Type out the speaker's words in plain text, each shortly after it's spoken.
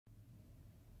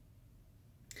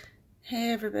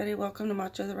Hey everybody, welcome to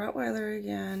Macho the Rottweiler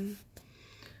again.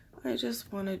 I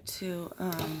just wanted to,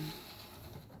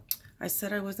 I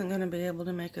said I wasn't going to be able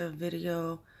to make a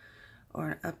video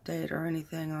or an update or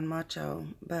anything on Macho,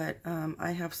 but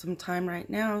I have some time right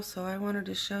now, so I wanted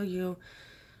to show you,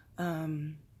 how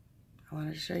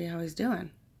he's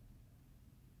doing.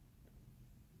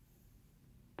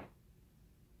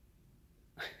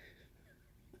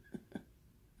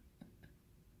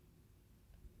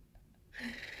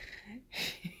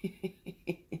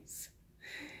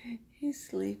 He's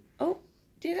asleep. Oh,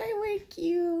 did I wake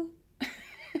you?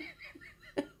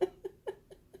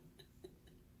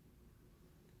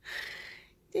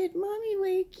 Did Mommy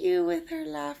wake you with her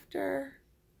laughter?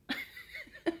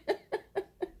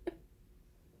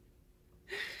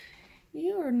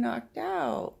 You were knocked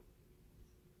out.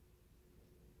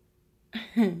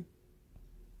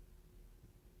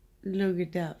 Look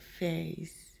at that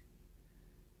face.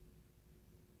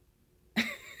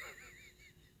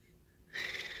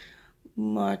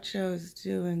 Macho's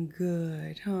doing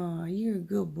good, huh? You're a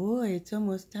good boy. It's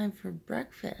almost time for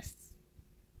breakfast.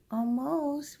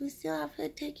 Almost. We still have to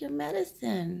take your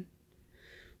medicine.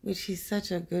 Which he's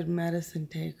such a good medicine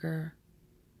taker.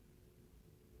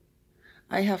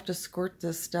 I have to squirt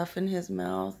this stuff in his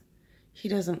mouth. He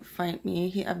doesn't fight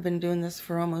me. I've been doing this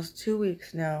for almost 2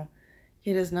 weeks now.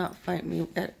 He does not fight me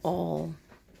at all.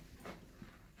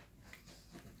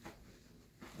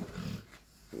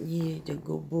 He's a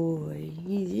good boy.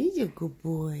 He's a good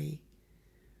boy.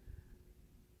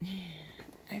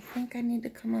 I think I need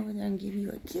to come over there and give you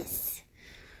a kiss.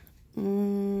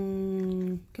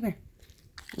 Come here.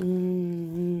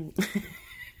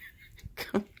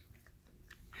 Come.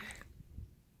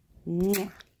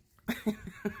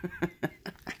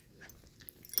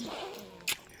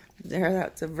 There,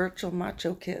 that's a virtual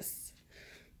Macho kiss.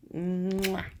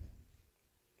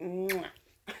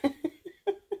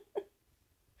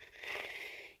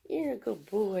 You're a good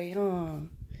boy, huh?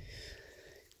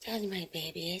 Tell me, my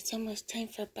baby, it's almost time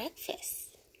for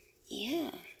breakfast.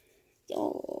 Yeah.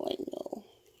 Oh, I know.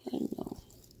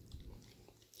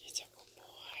 He's a good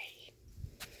boy.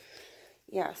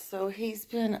 Yeah, so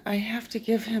I have to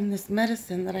give him this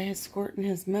medicine that I had squirt in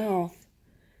his mouth.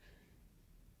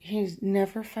 He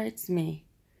never fights me.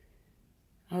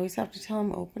 I always have to tell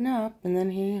him, open up, and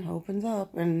then he opens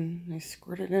up, and I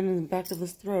squirt it in the back of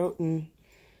his throat, and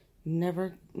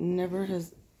never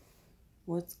has...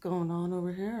 What's going on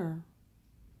over here?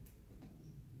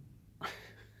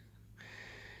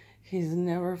 He's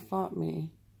never fought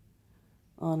me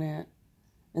on it.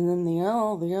 And then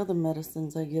all the other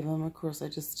medicines I give him, of course, I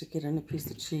just stick it in a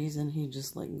piece of cheese and he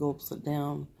just like gulps it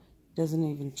down. Doesn't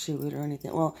even chew it or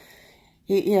anything. Well,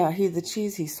 the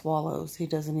cheese he swallows. He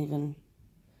doesn't even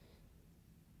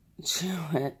chew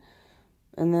it.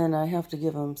 And then I have to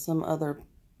give him some other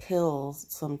pills,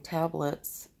 some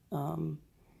tablets,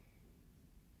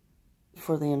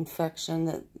 for the infection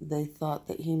that they thought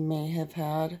that he may have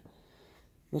had,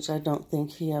 which I don't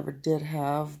think he ever did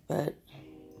have, but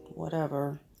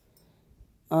whatever.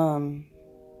 And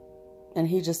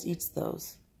he just eats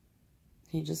those.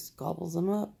 He just gobbles them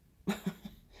up.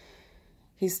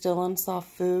 He's still on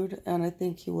soft food, and I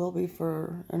think he will be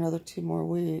for another 2 more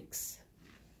weeks.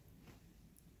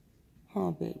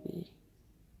 Oh, baby.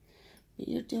 But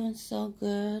you're doing so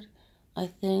good, I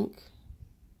think.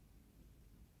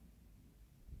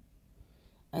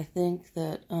 I think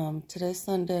that today's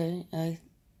Sunday.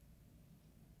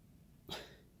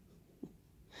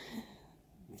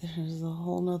 There's a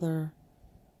whole nother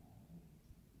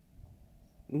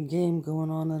game going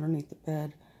on underneath the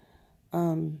bed.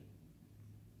 I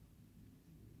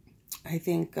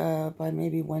think by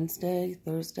maybe Wednesday,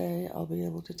 Thursday, I'll be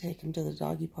able to take him to the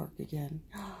doggy park again.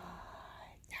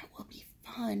 That will be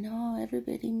fun, huh?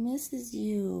 Everybody misses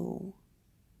you.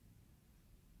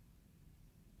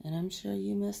 And I'm sure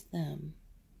you miss them.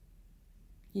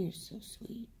 You're so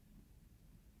sweet.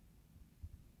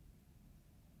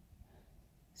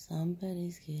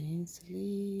 Somebody's getting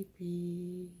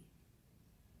sleepy.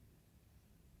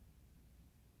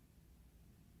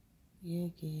 You're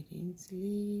getting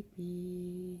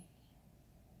sleepy.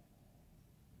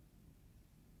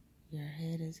 Your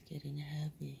head is getting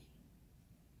heavy.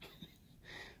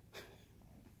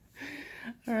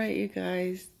 All right, you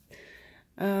guys.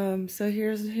 So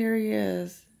here he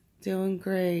is, doing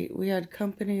great. We had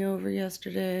company over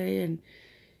yesterday, and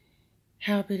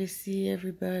happy to see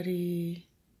everybody.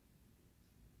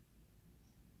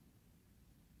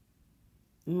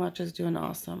 Macho's doing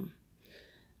awesome.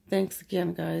 Thanks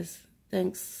again, guys.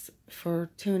 Thanks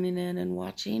for tuning in and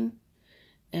watching.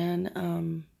 And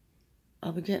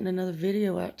I'll be getting another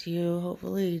video out to you.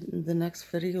 Hopefully the next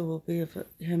video will be of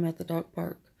him at the dog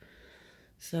park.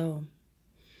 So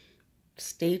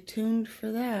stay tuned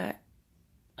for that.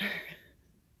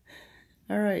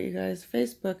 Alright, you guys.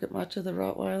 Facebook at Macho the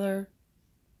Rottweiler.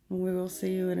 And we will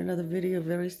see you in another video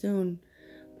very soon.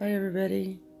 Bye,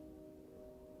 everybody.